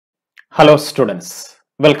Hello students,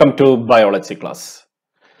 welcome to biology class.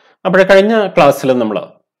 അപ്പോൾ കഴിഞ്ഞ ക്ലാസ്സിൽ നമ്മൾ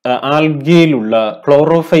ആൽഗയിലുള്ള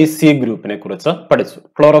ക്ലോറോഫൈസിയ ഗ്രൂപ്പിനെ കുറിച്ച് പഠിച്ചു.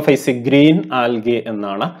 ക്ലോറോഫൈസി ഗ്രീൻ ആൽഗെ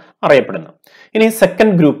എന്നാണ് അറിയപ്പെടുന്നത്. ഇനി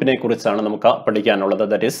സെക്കൻഡ് ഗ്രൂപ്പിനെ കുറിച്ചാണ് നമുക്ക് പഠിക്കാനുള്ളത്,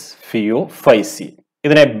 ദാറ്റ് ഈസ് ഫിയോഫൈസി.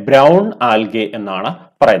 ഇതിനെ ബ്രൗൺ ആൽഗെ എന്നാണ്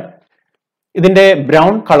പറയുന്നത്. ഇതിന്റെ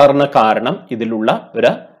ബ്രൗൺ കളറിന് കാരണം ഇതിലുള്ള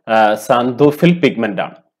ഒരു സാന്തോഫിൽ പിഗ്മെന്റ്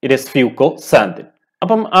ആണ്. It is fucoxanthin.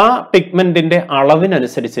 അപ്പം ആ പിഗ്മെന്റിന്റെ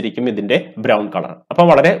അളവിനനുസരിച്ചിരിക്കും ഇതിന്റെ ബ്രൗൺ കളർ. അപ്പം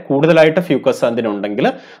വളരെ കൂടുതലായിട്ട് ഫ്യൂക്കോസാന്തിൻ ഉണ്ടെങ്കിൽ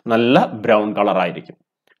നല്ല ബ്രൗൺ കളർ ആയിരിക്കും.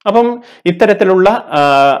 അപ്പം ഇത്തരത്തിലുള്ള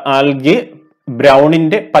ആൽഗെ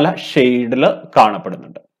ബ്രൗണിന്റെ പല ഷെയ്ഡിൽ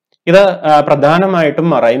കാണപ്പെടുന്നുണ്ട്. ഇത് പ്രധാനമായിട്ടും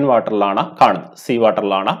മറൈൻ വാട്ടറിലാണ് കാണുന്നത്, സീ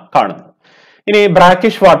വാട്ടറിലാണ് കാണുന്നത്. ഇനി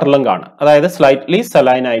ബ്രാക്കിഷ് വാട്ടറിലും കാണാം. അതായത് സ്ലൈറ്റ്ലി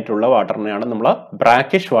സലൈൻ ആയിട്ടുള്ള വാട്ടറിനെയാണ് നമ്മൾ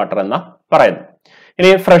ബ്രാക്കിഷ് വാട്ടർ എന്ന് പറയുന്നത്.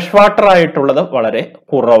 ഇനി ഫ്രഷ് വാട്ടർ ആയിട്ടുള്ളത് വളരെ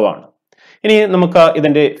കുറവാണ്. ഇനി നമുക്ക്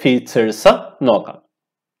ഇതിന്റെ ഫീച്ചേഴ്സ് നോക്കാം.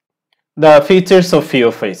 The features of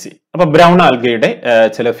ഫിയോഫൈസി. അപ്പൊ ബ്രൗൺ ആൽഗയുടെ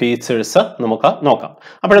ചില ഫീച്ചേഴ്സ് നമുക്ക് നോക്കാം.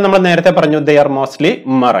 അപ്പോൾ നമ്മൾ നേരത്തെ പറഞ്ഞു ദേ ആർ മോസ്റ്റ്ലി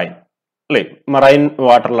മറൈൻ, അല്ലെ? മറൈൻ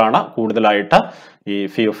വാട്ടറിലാണ് കൂടുതലായിട്ട് ഈ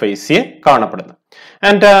ഫിയോഫൈസിയെ കാണപ്പെടുന്നത്.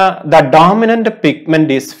 And the dominant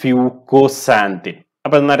pigment is fucoxanthin.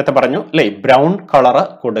 അപ്പൊ നേരത്തെ പറഞ്ഞു അല്ലെ, ബ്രൗൺ കളർ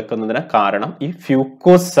കൊടുക്കുന്നതിന് കാരണം ഈ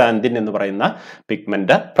ഫ്യൂക്കോസാന്തിൻ എന്ന് പറയുന്ന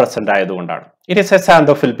പിഗ്മെന്റ് പ്രസന്റ് ആയതുകൊണ്ടാണ്. It is A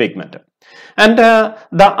xanthophyll pigment. And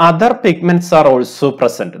the other pigments are also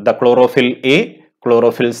present. The chlorophyll A,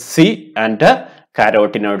 chlorophyll C and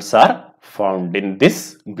carotenoids are found in this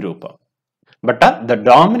group. But the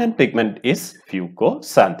dominant pigment is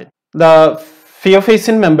fucosanthin. The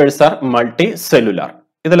Phaeophycean members are multicellular.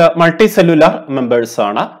 ഇതിൽ multicellular members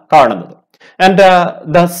ആണ് കാണുന്നത്. And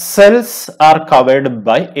the cells are covered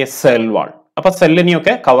by a cell wall. അപ്പൊ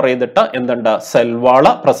സെല്ലിനെയൊക്കെ cover ചെയ്തിട്ട് എന്തുണ്ട്? Cell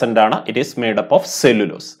വാള് present ആണ്. It is made up of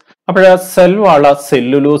cellulose. അപ്പോൾ cell വാള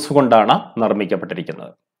cellulose കൊണ്ടാണ്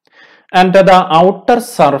നിർമ്മിക്കപ്പെട്ടിരിക്കുന്നത്. And the outer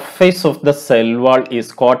surface of the cell wall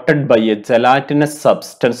is quoted by A gelatinous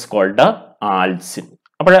substance called ആൽസിൻ.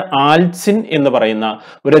 അപ്പോൾ ആൽസിൻ എന്ന് പറയുന്ന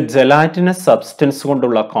ഒരു ജെലാറ്റിനസ് സബ്സ്റ്റൻസ്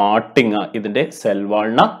കൊണ്ടുള്ള കോട്ടിങ് ഇതിന്റെ സെൽ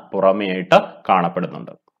വാളിന് പുറമെയായിട്ട്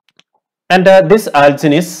കാണപ്പെടുന്നുണ്ട്. And this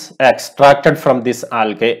algin is extracted from this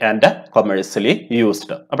algae and commercially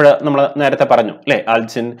used. അപ്പോൾ നമ്മൾ നേരത്തെ പറഞ്ഞു അല്ലെ,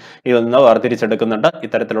 ആൽജിൻ ഇതൊന്ന് വേർതിരിച്ചെടുക്കുന്നുണ്ട്,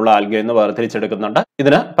 ഇത്തരത്തിലുള്ള ആൽഗയിൽ നിന്ന് വേർതിരിച്ചെടുക്കുന്നുണ്ട്.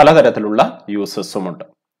 ഇതിന് പലതരത്തിലുള്ള യൂസസും ഉണ്ട്.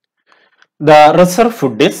 The reserve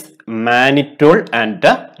food is mannitol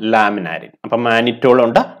and ലാമിനാരിൻ. അപ്പൊ മാനിറ്റോൾ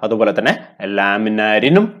ഉണ്ട്, അതുപോലെ തന്നെ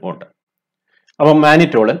ലാമിനാരിനും ഉണ്ട്. അപ്പൊ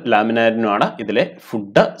മാനിറ്റോളും ലാമിനാരിനും ആണ് ഇതിലെ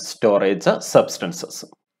ഫുഡ് സ്റ്റോറേജ് സബ്സ്റ്റൻസസ്.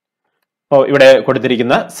 അപ്പോൾ ഇവിടെ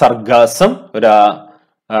കൊടുത്തിരിക്കുന്ന സർഗാസം ഒരു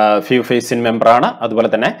ഫ്യൂഫൈസിൻ മെമ്പറാണ്. അതുപോലെ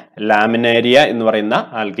തന്നെ ലാമിനേരിയ എന്ന് പറയുന്ന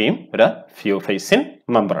ആൽഗയും ഒരു ഫ്യൂഫൈസിൻ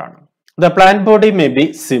മെമ്പറാണ്. The plant body may be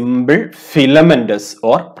simple filamentous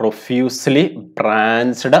or profusely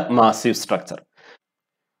branched massive structure.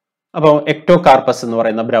 അപ്പോൾ എക്ടോകാർപ്പസ് എന്ന്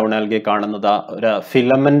പറയുന്ന ബ്രൗൺ ആൽഗെ കാണുന്നത് ഒരു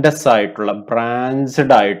ഫിലമെന്റസ് ആയിട്ടുള്ള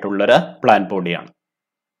ബ്രാഞ്ചഡ് ആയിട്ടുള്ള ഒരു പ്ലാന്റ് ബോഡിയാണ്.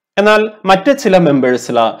 എന്നാൽ മറ്റ് ചില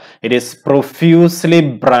മെമ്പേഴ്സിൽ it is profusely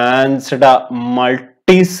branched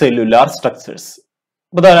multi cellular structures.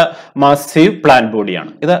 Massive plant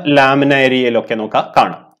ബോഡിയാണ്. ഇത് ലാമിനേരിയയിലൊക്കെ നമുക്ക്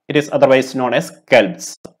കാണാം. It is otherwise known as കെൽബ്സ്.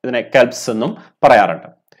 ഇതിനെ കെൽബ്സ് എന്നും പറയാറുണ്ട്.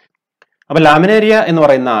 അപ്പൊ ലാമിനേരിയ എന്ന്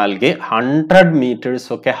പറയുന്ന ആൽഗെ 100 meters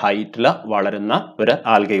ഒക്കെ ഹൈറ്റിൽ വളരുന്ന ഒരു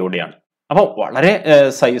ആൽഗയോടെയാണ്. അപ്പോൾ വളരെ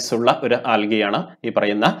സൈസുള്ള ഒരു ആൽഗയാണ് ഈ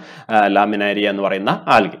പറയുന്ന ലാമിനേരിയ എന്ന് പറയുന്ന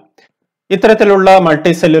ആൽഗെ. ഇത്തരത്തിലുള്ള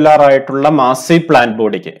മൾട്ടി സെല്ലുലാർ ആയിട്ടുള്ള മാസീവ് പ്ലാന്റ്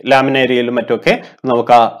ബോഡിക്ക്, ലാമിനേരിയയിലും മറ്റൊക്കെ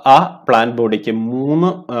നമുക്ക് ആ പ്ലാന്റ് ബോഡിക്ക്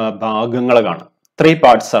 3 ഭാഗങ്ങൾ കാണും. 3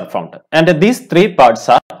 parts are found. And these 3 parts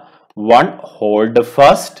are 1 hold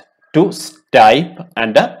fast, 2 stipe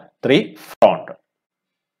and 3 frond.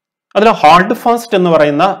 അതിൽ ഹോൾഡ് ഫാസ്റ്റ് എന്ന്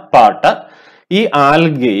പറയുന്ന പാർട്ട് ഈ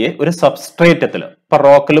ആൽഗയെ ഒരു സബ്സ്ട്രേറ്റത്തിൽ, ഇപ്പൊ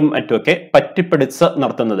റോക്കിലും മറ്റുമൊക്കെ പറ്റിപ്പിടിച്ച്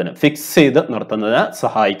നിർത്തുന്നതിന്, ഫിക്സ് ചെയ്ത് നിർത്തുന്നതിന്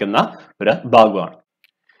സഹായിക്കുന്ന ഒരു ഭാഗമാണ്.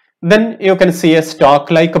 Then you can see a stalk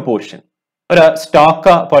like a portion. ഒരു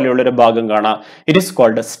സ്റ്റോക്ക് പോലെയുള്ള ഒരു ഭാഗം കാണാം. It is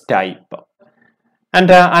called സ്റ്റൈപ്പ്.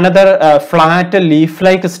 And another flat leaf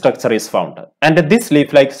like structure is found. And this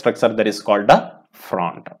leaf like structure that is called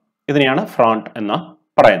front. ഇതിനെയാണ് ഫ്രോണ്ട് എന്ന്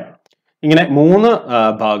പറയുന്നത്. ഇങ്ങനെ 3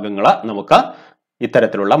 ഭാഗങ്ങൾ നമുക്ക്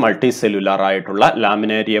ഇത്തരത്തിലുള്ള മൾട്ടി സെല്ലുലാർ ആയിട്ടുള്ള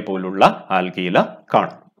ലാമിനേരിയ പോലുള്ള ആൽഗയിൽ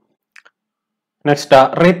കാണാം. Next,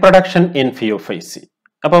 reproduction in ഫിയോഫൈസി.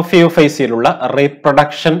 അപ്പോൾ ഫിയോഫൈസിയിലുള്ള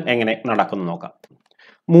റീപ്രൊഡക്ഷൻ എങ്ങനെ നടക്കുന്നു നോക്കാം.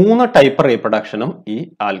 3 ടൈപ്പ് റീപ്രൊഡക്ഷനും ഈ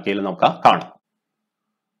ആൽഗയിൽ നമുക്ക് കാണാം.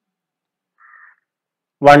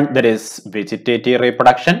 1 that is vegetative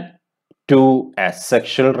reproduction, 2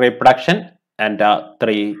 asexual reproduction and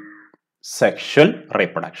 3 sexual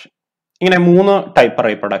reproduction. ഇങ്ങനെ 3 ടൈപ്പ്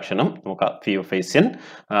റീപ്രൊഡക്ഷനും നമുക്ക് ഫിയോഫൈസിയൻ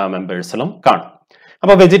മെമ്പേഴ്സിലും കാണാം.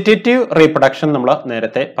 അപ്പോൾ വെജിറ്റേറ്റീവ് റീപ്രൊഡക്ഷൻ നമ്മൾ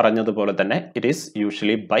നേരത്തെ പറഞ്ഞതുപോലെ തന്നെ it is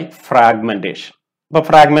usually by fragmentation. അപ്പോൾ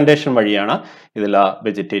ഫ്രാഗ്മെന്റേഷൻ വഴിയാണ് ഇതിൽ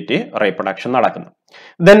വെജിറ്റേറ്റീവ് റീപ്രൊഡക്ഷൻ നടക്കുന്നത്.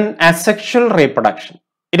 Then asexual reproduction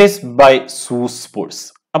it is by സൂസ്പോഴ്സ്.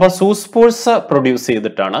 അപ്പോൾ സൂസ്പോഴ്സ് പ്രൊഡ്യൂസ്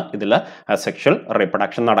ചെയ്തിട്ടാണ് ഇതിൽ അസെക്ഷൽ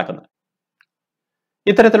റീപ്രൊഡക്ഷൻ നടക്കുന്നത്.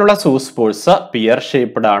 ഇത്തരത്തിലുള്ള സൂസ്പോഴ്സ് പിയർ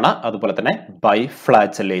ഷേപ്ഡ് ആണ്, അതുപോലെ തന്നെ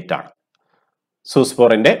ബൈഫ്ലാജലേറ്റ് ആണ്.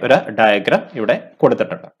 സൂസ്പോറിന്റെ ഒരു ഡയഗ്രാം ഇവിടെ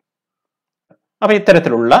കൊടുത്തിട്ടുണ്ട്. അപ്പൊ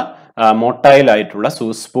ഇത്തരത്തിലുള്ള മൊട്ടൈൽ ആയിട്ടുള്ള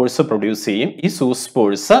സൂസ്പോഴ്സ് പ്രൊഡ്യൂസ് ചെയ്യും. ഈ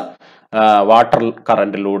സൂസ്പോഴ്സ് വാട്ടർ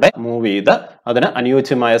കറന്റിലൂടെ മൂവ് ചെയ്ത് അതിന്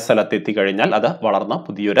അനുയോജ്യമായ സ്ഥലത്ത് എത്തിക്കഴിഞ്ഞാൽ അത് വളർന്ന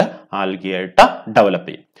പുതിയൊരു ആൽഗയായിട്ട് ഡെവലപ്പ്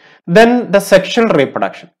ചെയ്യും. Then the sexual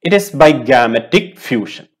reproduction it is by gametic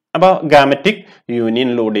fusion. അപ്പോൾ ഗാമറ്റിക്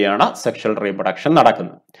യൂണിയനിലൂടെയാണ് സെക്ഷൽ റീപ്രൊഡക്ഷൻ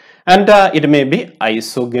നടക്കുന്നത്. And it may be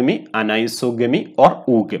isogamy, അനൈസോഗമി or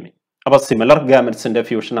ഊഗമി. അപ്പൊ സിമിലർ ഗാമറ്റ്സിന്റെ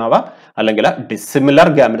ഫ്യൂഷൻ ആവാം, അല്ലെങ്കിൽ ഡിസിമിലർ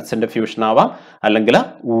ഗാമറ്റ്സിന്റെ ഫ്യൂഷൻ ആവാം, അല്ലെങ്കിൽ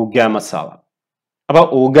ഊഗാമസ് ആവാം. അപ്പൊ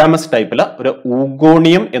ഊഗാമസ് ടൈപ്പിൽ ഒരു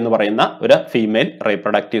ഊഗോണിയം എന്ന് പറയുന്ന ഒരു ഫീമെയിൽ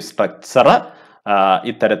റീപ്രൊഡക്റ്റീവ് സ്ട്രക്ചർ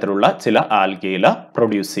ഇത്തരത്തിലുള്ള ചില ആൽഗയിൽ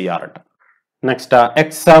പ്രൊഡ്യൂസ് ചെയ്യാറുണ്ട്. Next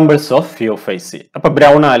examples of ഫിയോഫൈസി. അപ്പൊ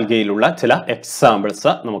ബ്രൗൺ ആൽഗയിലുള്ള ചില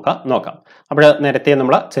എക്സാമ്പിൾസ് നമുക്ക് നോക്കാം. അപ്പോൾ നേരത്തെ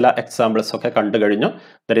നമ്മൾ ചില എക്സാമ്പിൾസ് ഒക്കെ കണ്ടു കഴിഞ്ഞു.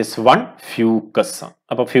 There is one fucus.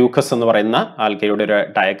 അപ്പൊ ഫ്യൂക്കസ് എന്ന് പറയുന്ന ആൽഗയുടെ ഒരു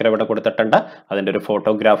ഡയഗ്രാം ഇവിടെ കൊടുത്തിട്ടുണ്ട്. അതിന്റെ ഒരു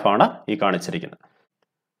ഫോട്ടോഗ്രാഫാണ് ഈ കാണിച്ചിരിക്കുന്നത്.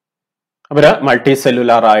 അപ്പോൾ മൾട്ടി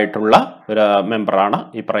സെല്ലുലാർ ആയിട്ടുള്ള ഒരു മെമ്പറാണ്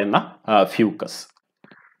ഈ പറയുന്ന ഫ്യൂക്കസ്.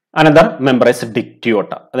 Another member is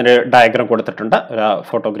ഡിക്റ്റിയോട്ട. അതിന്റെ ഡയഗ്രാം കൊടുത്തിട്ടുണ്ട്, ഒരു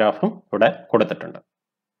ഫോട്ടോഗ്രാഫും ഇവിടെ കൊടുത്തിട്ടുണ്ട്.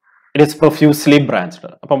 It is profusely branched.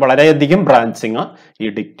 അപ്പം വളരെയധികം ബ്രാഞ്ചിങ് ഈ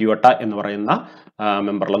ഡിക്റ്റിയോട്ട എന്ന് പറയുന്ന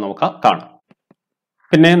മെമ്പറിൽ നമുക്ക് കാണാം.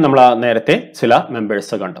 പിന്നെ നമ്മൾ നേരത്തെ ചില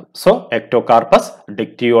മെമ്പേഴ്സ് കണ്ടു. So Ectocarpus,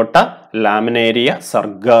 ഡിക്റ്റിയോട്ട, ലാമിനേരിയ,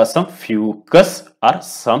 sargassum, fucus are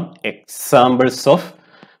some examples of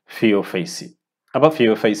ഫിയോഫൈസി. അപ്പൊ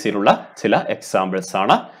ഫിയോഫൈസിയിലുള്ള ചില എക്സാമ്പിൾസ്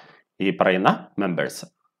ആണ് ഈ പറയുന്ന മെമ്പേഴ്സ്.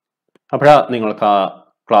 അപ്പോൾ നിങ്ങൾക്ക്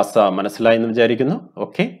ക്ലാസ് മനസ്സിലായി എന്ന് വിചാരിക്കുന്നു.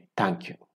 Okay, thank you.